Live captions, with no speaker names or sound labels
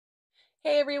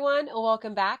Hey everyone,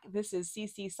 welcome back. This is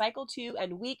CC Cycle 2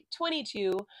 and Week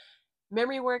 22,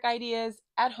 memory work ideas,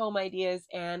 at-home ideas,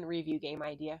 and review game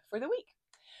idea for the week.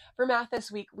 For math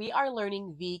this week, we are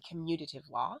learning the commutative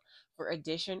law for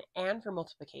addition and for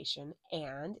multiplication,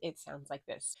 and it sounds like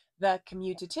this. The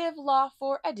commutative law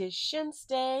for addition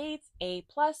states A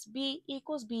plus B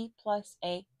equals B plus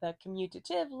A. The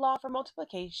commutative law for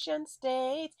multiplication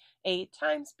states A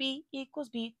times B equals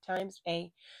B times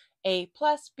A. A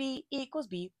plus B equals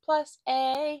B plus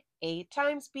A. A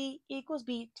times B equals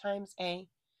B times A.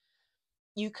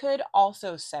 You could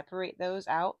also separate those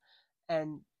out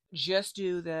and just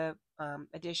do the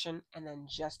addition and then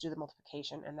just do the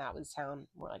multiplication, and that would sound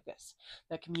more like this.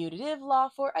 The commutative law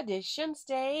for addition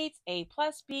states A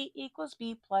plus B equals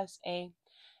B plus A.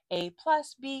 A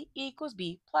plus B equals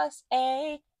B plus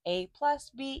A. A plus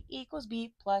B equals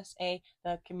B plus A.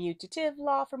 The commutative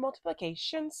law for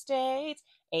multiplication states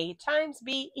A times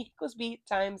B equals B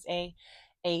times A.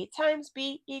 A times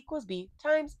B equals B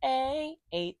times A.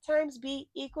 A times B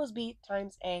equals B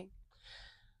times A.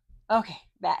 Okay,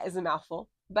 that is a mouthful,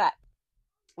 but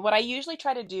what I usually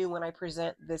try to do when I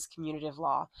present this commutative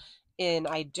law, and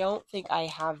I don't think I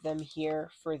have them here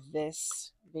for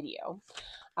this video,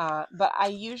 but I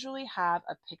usually have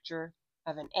a picture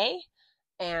of an A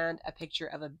and a picture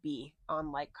of a B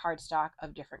on like cardstock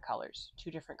of different colors,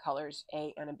 two different colors,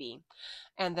 A and a B.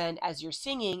 And then as you're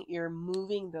singing, you're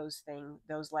moving those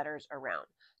letters around.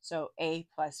 So A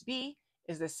plus B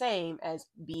is the same as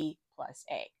B plus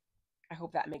A. I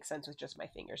hope that makes sense with just my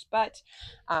fingers, but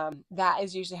that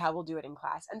is usually how we'll do it in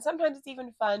class. And sometimes it's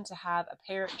even fun to have a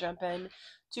parent jump in,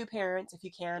 two parents if you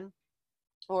can,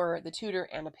 or the tutor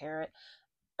and a parent,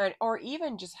 or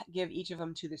even just give each of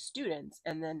them to the students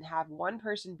and then have one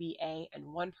person be A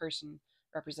and one person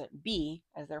represent B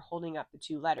as they're holding up the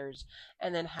two letters,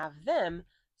 and then have them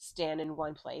stand in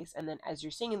one place. And then as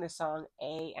you're singing the song,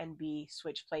 A and B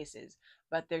switch places,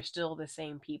 but they're still the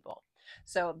same people.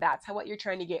 So that's what you're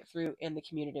trying to get through in the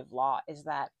commutative law, is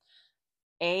that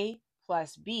A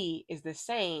plus B is the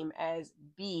same as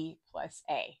B plus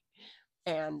A,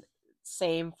 and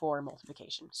same for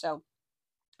multiplication. So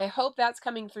I hope that's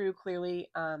coming through clearly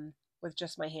with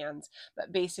just my hands.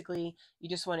 But basically, you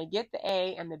just want to get the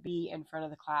A and the B in front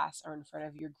of the class or in front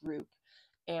of your group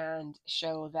and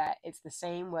show that it's the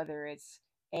same whether it's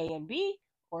A and B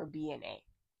or B and A.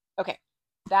 Okay,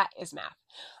 that is math.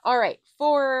 All right,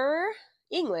 for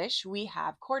English, we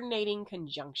have coordinating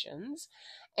conjunctions,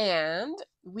 and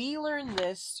we learn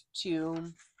this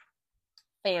to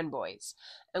fanboys.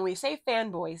 And we say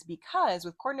fanboys because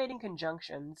with coordinating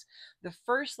conjunctions, the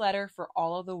first letter for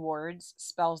all of the words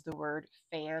spells the word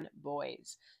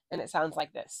fanboys. And it sounds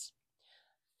like this.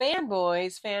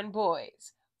 Fanboys,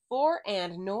 fanboys, for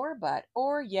and nor but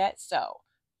or yet so.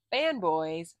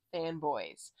 Fanboys,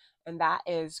 fanboys. And that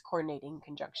is coordinating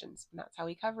conjunctions. And that's how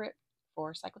we cover it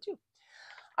for cycle 2.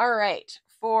 All right,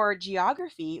 for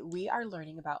geography, we are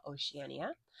learning about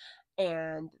Oceania.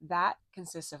 And that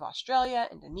consists of Australia,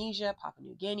 Indonesia, Papua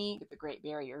New Guinea, the Great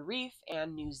Barrier Reef,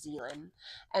 and New Zealand.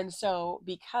 And so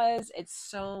because it's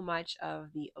so much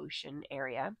of the ocean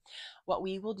area, what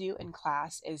we will do in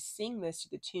class is sing this to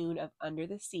the tune of Under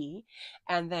the Sea.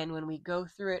 And then when we go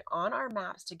through it on our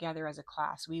maps together as a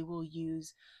class, we will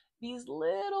use these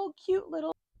little cute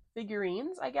little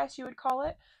figurines, I guess you would call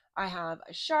it. I have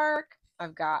a shark,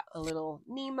 I've got a little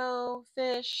Nemo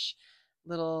fish,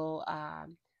 little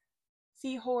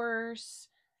seahorse,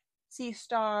 sea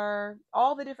star,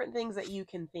 all the different things that you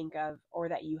can think of or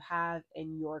that you have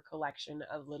in your collection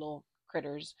of little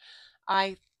critters.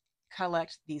 I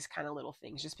collect these kind of little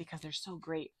things just because they're so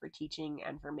great for teaching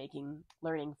and for making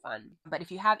learning fun. But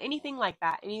if you have anything like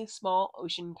that, any small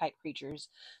ocean type creatures,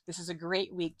 this is a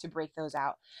great week to break those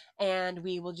out. And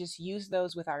we will just use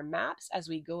those with our maps as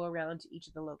we go around to each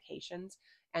of the locations,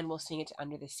 and we'll sing it to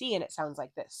Under the Sea, and it sounds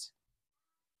like this.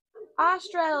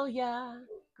 Australia,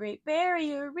 Great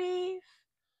Barrier Reef,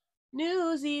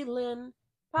 New Zealand,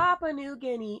 Papua New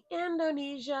Guinea,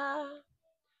 Indonesia.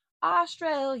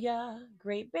 Australia,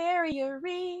 Great Barrier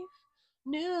Reef,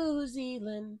 New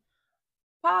Zealand,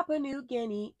 Papua New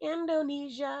Guinea,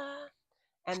 Indonesia.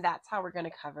 And that's how we're going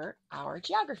to cover our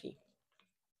geography.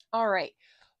 All right.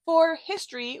 For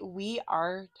history, we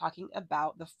are talking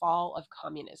about the fall of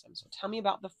communism. So tell me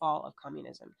about the fall of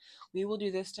communism. We will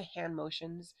do this to hand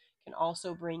motions. Can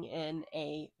also bring in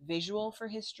a visual for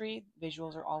history.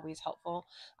 Visuals are always helpful.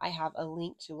 I have a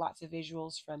link to lots of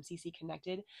visuals from CC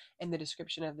Connected in the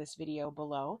description of this video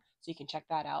below, so you can check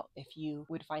that out if you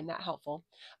would find that helpful.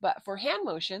 But for hand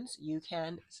motions, you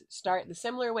can start the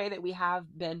similar way that we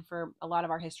have been for a lot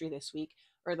of our history this week,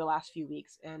 or the last few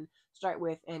weeks, and start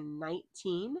with in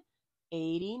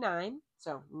 1989.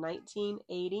 So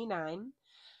 1989,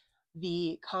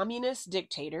 the communist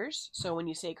dictators. So when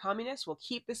you say communist, we'll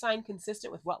keep the sign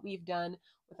consistent with what we've done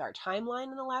with our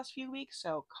timeline in the last few weeks.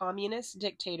 So communist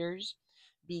dictators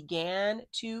began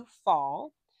to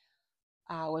fall.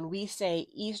 When we say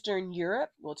Eastern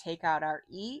Europe, we'll take out our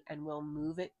E and we'll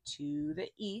move it to the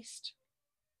east.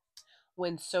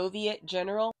 When Soviet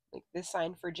general, like this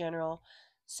sign for general,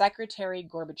 Secretary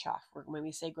Gorbachev. When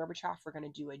we say Gorbachev, we're going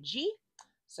to do a G.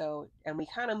 So, and we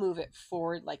kind of move it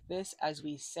forward like this as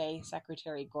we say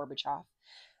Secretary Gorbachev.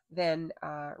 Then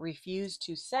refuse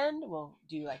to send, we'll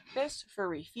do like this for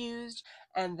refused.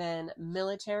 And then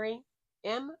military,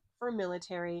 M for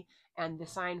military. And the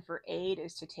sign for aid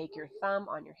is to take your thumb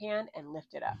on your hand and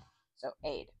lift it up. So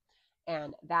aid.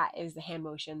 And that is the hand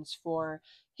motions for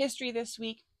history this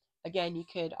week. Again, you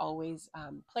could always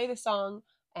play the song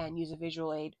and use a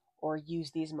visual aid or use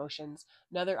these motions.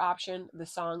 Another option, the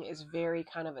song is very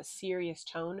kind of a serious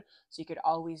tone, so you could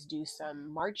always do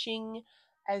some marching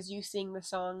as you sing the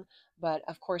song. But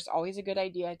of course, always a good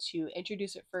idea to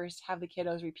introduce it first, have the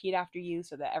kiddos repeat after you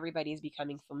so that everybody is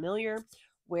becoming familiar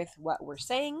with what we're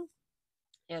saying.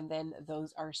 And then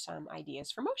those are some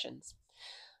ideas for motions.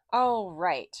 All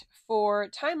right, for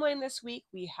timeline this week,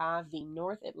 we have the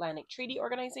North Atlantic Treaty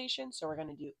Organization. So we're going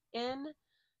to do N,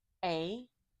 A,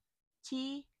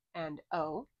 T, and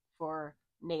O for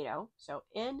NATO. So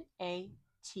N, A,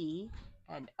 T,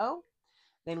 and O.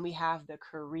 Then we have the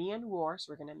Korean War.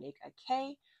 So we're going to make a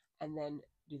K and then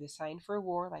do the sign for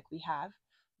war like we have.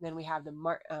 Then we have the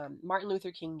Martin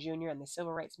Luther King Jr. and the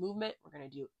Civil Rights Movement. We're going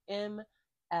to do M,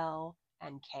 L,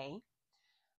 and K.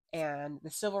 And the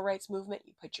Civil Rights Movement,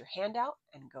 you put your hand out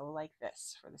and go like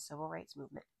this for the Civil Rights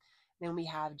Movement. Then we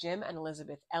have Jim and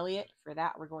Elizabeth Elliot. For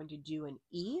that, we're going to do an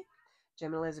E.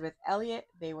 Jim and Elizabeth Elliot,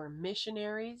 they were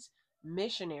missionaries.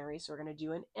 So we're going to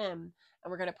do an M. And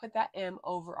we're going to put that M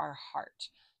over our heart.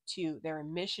 They were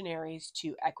missionaries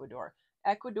to Ecuador.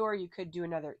 Ecuador, you could do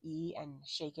another E and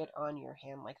shake it on your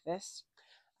hand like this.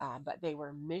 But they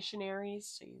were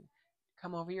missionaries, so you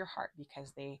come over your heart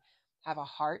because they have a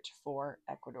heart for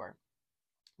Ecuador.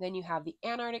 Then you have the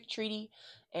Antarctic Treaty,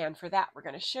 and for that we're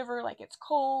going to shiver like it's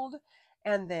cold.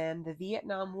 And then the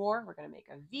Vietnam War, we're going to make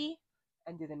a V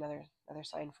and do another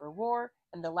sign for war.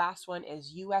 And the last one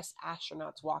is U.S.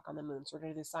 astronauts walk on the moon. So we're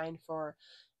going to do the sign for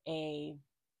a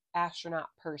astronaut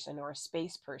person or a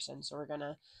space person. So we're going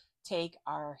to take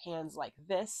our hands like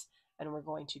this, and we're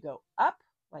going to go up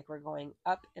like we're going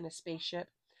up in a spaceship.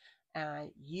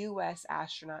 U.S.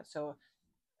 astronaut, so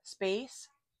space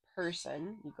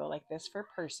person, you go like this for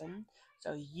person.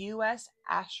 So U.S.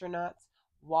 astronauts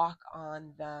walk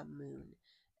on the moon,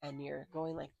 and you're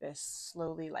going like this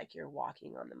slowly like you're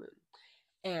walking on the moon.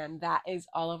 And that is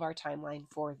all of our timeline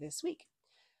for this week.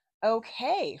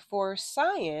 Okay, for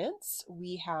science,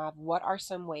 we have what are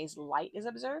some ways light is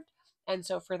observed. And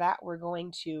so for that, we're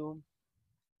going to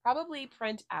probably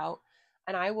print out,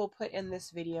 and I will put in this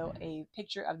video a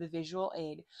picture of the visual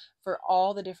aid for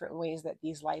all the different ways that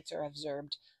these lights are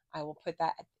observed. I will put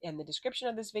that in the description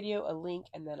of this video, a link,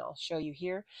 and then I'll show you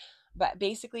here. But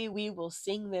basically, we will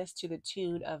sing this to the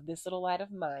tune of This Little Light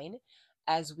of Mine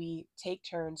as we take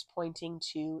turns pointing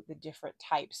to the different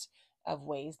types of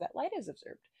ways that light is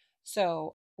observed.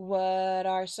 So, what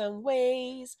are some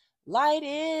ways light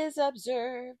is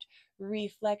observed?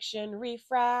 Reflection,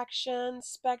 refraction,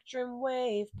 spectrum,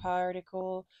 wave,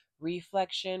 particle.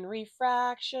 Reflection,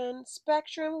 refraction,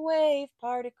 spectrum, wave,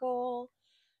 particle.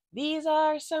 These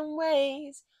are some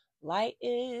ways light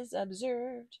is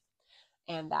observed.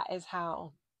 And that is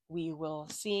how we will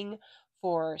sing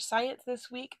for science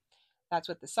this week. That's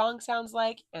what the song sounds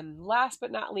like. And last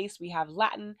but not least, we have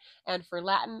Latin. And for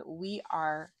Latin, we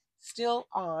are still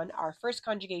on our first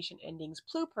conjugation endings,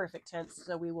 pluperfect tense.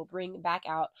 So we will bring back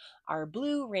out our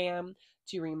blue ram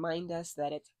to remind us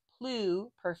that it's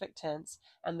pluperfect tense.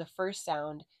 And the first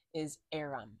sound is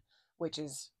aram, which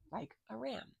is like a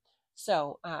ram.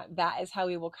 So that is how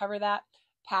we will cover that,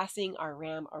 passing our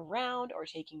ram around or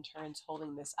taking turns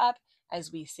holding this up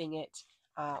as we sing it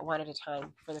one at a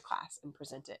time for the class and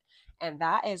present it. And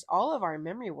that is all of our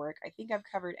memory work. I think I've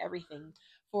covered everything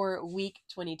for week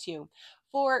 22.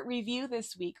 For review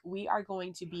this week, we are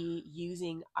going to be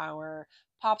using our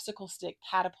popsicle stick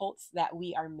catapults that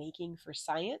we are making for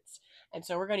science. And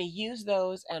so we're going to use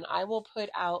those, and I will put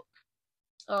out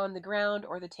on the ground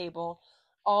or the table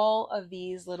all of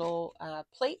these little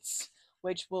plates,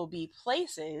 which will be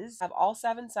places of all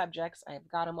 7 subjects. I've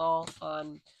got them all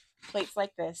on plates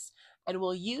like this, and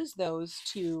we'll use those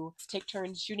to take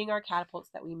turns shooting our catapults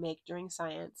that we make during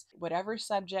science. Whatever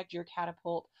subject your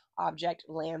catapult object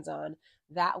lands on,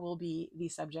 that will be the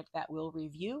subject that we'll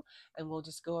review, and we'll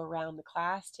just go around the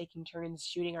class taking turns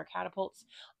shooting our catapults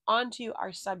onto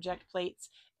our subject plates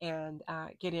and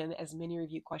get in as many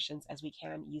review questions as we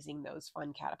can using those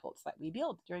fun catapults that we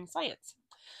build during science.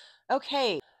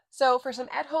 Okay, so for some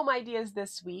at-home ideas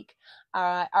this week,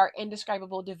 our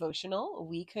Indescribable devotional,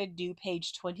 we could do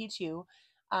page 22.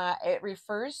 It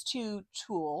refers to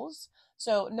tools,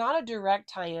 so not a direct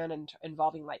tie-in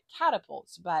involving like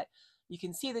catapults, but you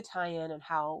can see the tie-in and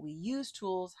how we use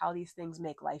tools, how these things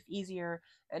make life easier,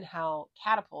 and how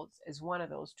catapults is one of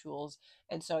those tools.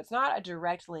 And so it's not a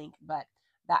direct link, but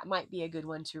that might be a good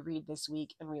one to read this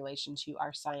week in relation to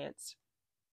our science.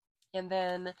 And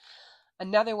then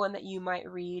another one that you might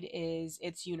read is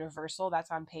It's Universal.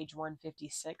 That's on page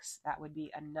 156. That would be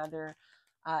another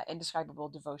Indescribable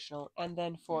devotional. And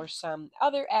then for some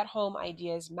other at-home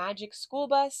ideas, Magic School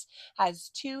Bus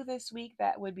has 2 this week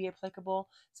that would be applicable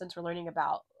since we're learning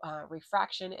about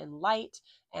refraction and light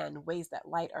and ways that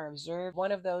light are observed.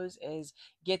 One of those is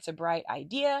Gets a Bright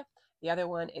Idea. The other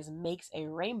one is Makes a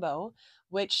Rainbow,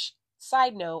 which,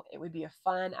 side note, it would be a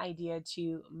fun idea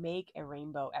to make a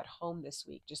rainbow at home this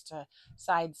week, just a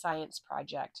side science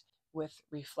project with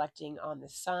reflecting on the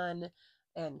sun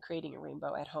and creating a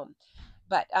rainbow at home.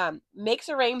 But Makes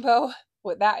a Rainbow,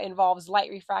 that involves light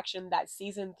refraction. That's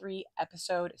season 3,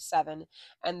 episode 7.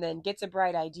 And then Gets a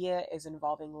Bright Idea is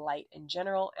involving light in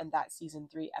general, and that's season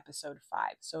 3, episode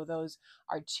 5. So those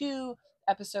are 2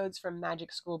 episodes from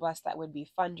Magic School Bus that would be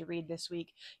fun to read this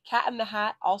week. Cat in the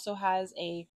Hat also has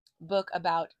a book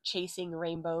about chasing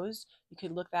rainbows. You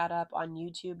could look that up on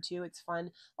YouTube too. It's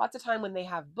fun. Lots of time when they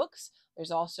have books, there's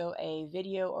also a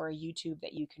video or a YouTube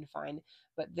that you can find.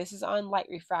 But this is on light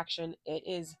refraction.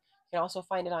 You can also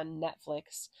find it on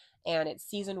Netflix, and it's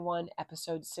season 1,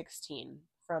 episode 16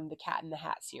 from the Cat in the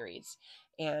Hat series,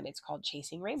 and it's called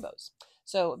Chasing Rainbows.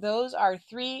 So those are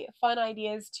 3 fun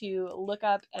ideas to look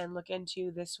up and look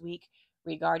into this week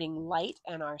regarding light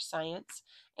and our science.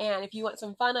 And if you want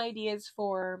some fun ideas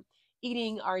for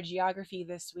eating our geography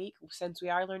this week, since we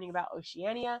are learning about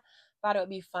Oceania, thought it would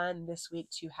be fun this week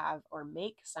to have or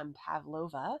make some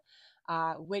pavlova,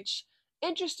 which,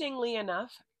 interestingly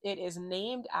enough, it is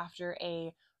named after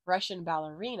a Russian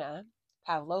ballerina,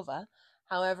 Pavlova.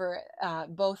 However,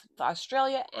 both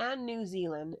Australia and New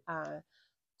Zealand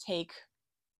take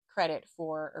credit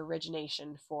for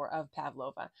origination of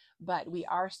pavlova, but we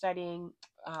are studying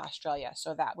Australia,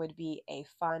 so that would be a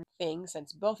fun thing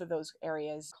since both of those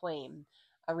areas claim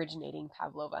originating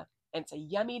pavlova. And it's a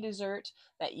yummy dessert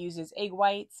that uses egg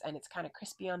whites, and it's kind of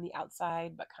crispy on the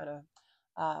outside but kind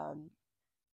of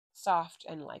soft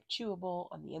and like chewable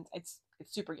on the inside. It's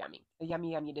super yummy. A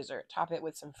yummy dessert. Top it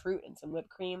with some fruit and some whipped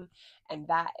cream, and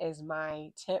that is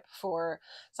my tip for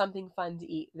something fun to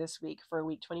eat this week for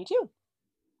week 22.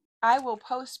 I will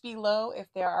post below if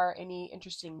there are any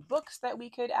interesting books that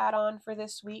we could add on for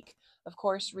this week. Of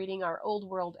course, reading our Old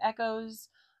World Echoes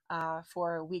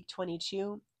for week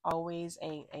 22, always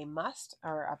a must,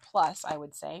 or a plus, I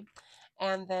would say.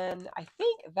 And then I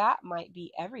think that might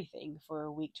be everything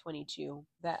for week 22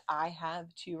 that I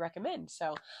have to recommend.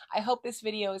 So I hope this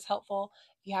video is helpful.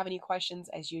 If you have any questions,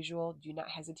 as usual, do not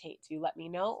hesitate to let me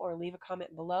know or leave a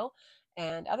comment below.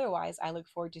 And otherwise, I look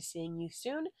forward to seeing you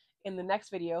soon in the next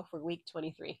video for week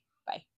 23. Bye.